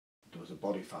was a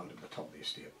body found at the top of the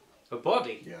estate. A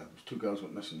body? Yeah, there was 2 girls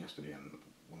went missing yesterday and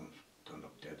one of them turned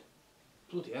up dead.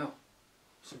 Bloody hell.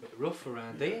 It's a bit rough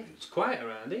around here. It's quiet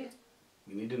around here.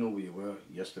 We need to know where you were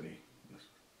yesterday.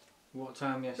 What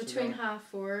time yesterday? Between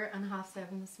 4:30 and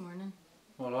 7:30 this morning.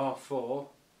 Well, 4:30.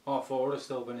 4:30 would have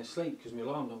still been asleep because my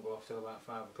alarm don't go off till about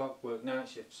 5 o'clock. Work night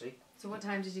shift, see. So what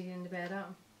time did you get into bed at?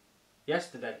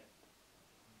 Yesterday.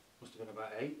 Must have been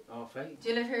about 8, 8:30. Do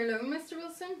you live here alone, Mr.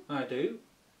 Wilson? I do.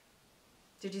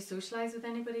 Did you socialise with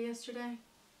anybody yesterday?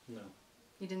 No.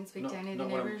 You didn't speak to any of the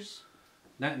neighbours?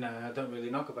 No, I don't really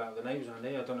knock about the neighbours around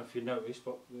here. I don't know if you noticed,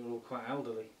 but they're all quite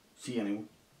elderly. See anyone?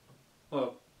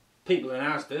 Well, people in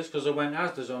Asda's, because I went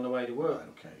Asda's on the way to work. Right,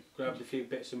 okay. Grabbed a few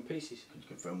bits and pieces. Can you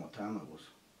confirm what time it was?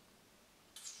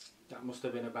 That must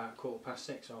have been about 6:15,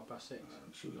 6:30.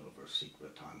 I'm sure you'll have a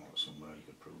secret time or somewhere you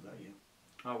could prove that, yeah.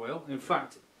 I will. In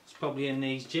fact, it's probably in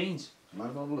these jeans. Might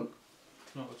as well have a look.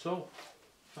 Not at all.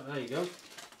 But there you go.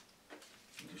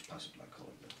 You just pass it to my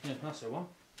colleague there. Yeah, that's the one.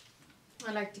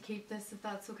 I'd like to keep this if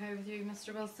that's okay with you,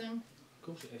 Mr. Wilson. Of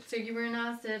course it is. So you were in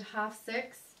Asda at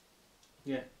 6:30?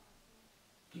 Yeah.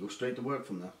 You go straight to work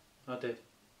from there? I did.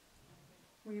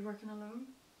 Were you working alone?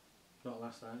 Not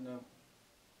last night, no.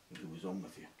 Who was on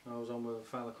with you? I was on with a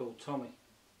fella called Tommy.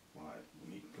 Why,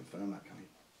 we need to confirm that, can he?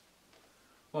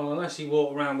 Well, unless he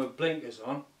walked around with blinkers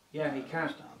on, yeah, he can.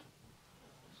 Understand.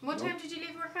 What time did you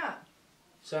leave work at?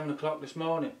 7 o'clock this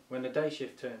morning, when the day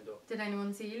shift turned up. Did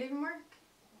anyone see you leaving work?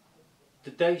 The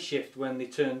day shift when they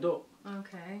turned up.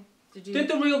 Okay. Did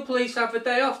the real police have a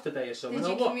day off today or something? Did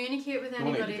you or what? communicate with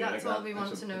anybody? That's all we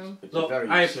want to know. Look,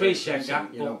 I appreciate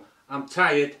that, but I'm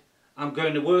tired. I'm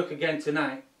going to work again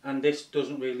tonight, and this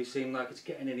doesn't really seem like it's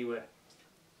getting anywhere.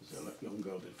 There's a young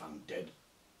girl they found dead.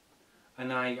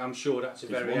 And I'm sure that's a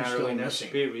very harrowing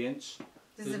experience.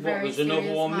 There's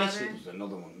another one matter. missing. There's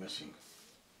another one missing.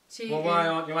 Well, why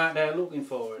aren't you out there looking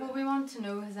for it? Well, we want to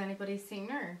know, has anybody seen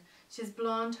her? She's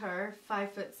blonde hair,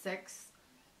 5'6",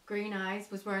 green eyes,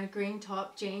 was wearing a green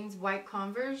top, jeans, white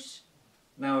Converse.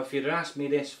 Now, if you'd asked me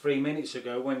this 3 minutes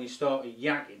ago when you started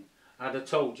yagging, I'd have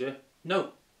told you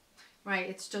no. Right,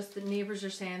 it's just the neighbours are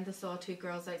saying they saw 2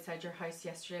 girls outside your house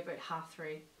yesterday about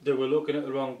 3:30. They were looking at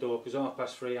the wrong door because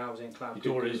 3:30 I was in Cloud. The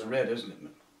door is red, isn't it,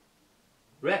 man?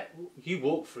 Red? You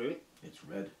walk through it. It's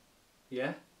red.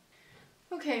 Yeah.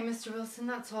 Okay, Mr. Wilson,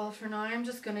 that's all for now. I'm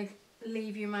just going to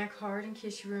leave you my card in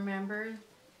case you remember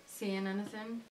seeing anything.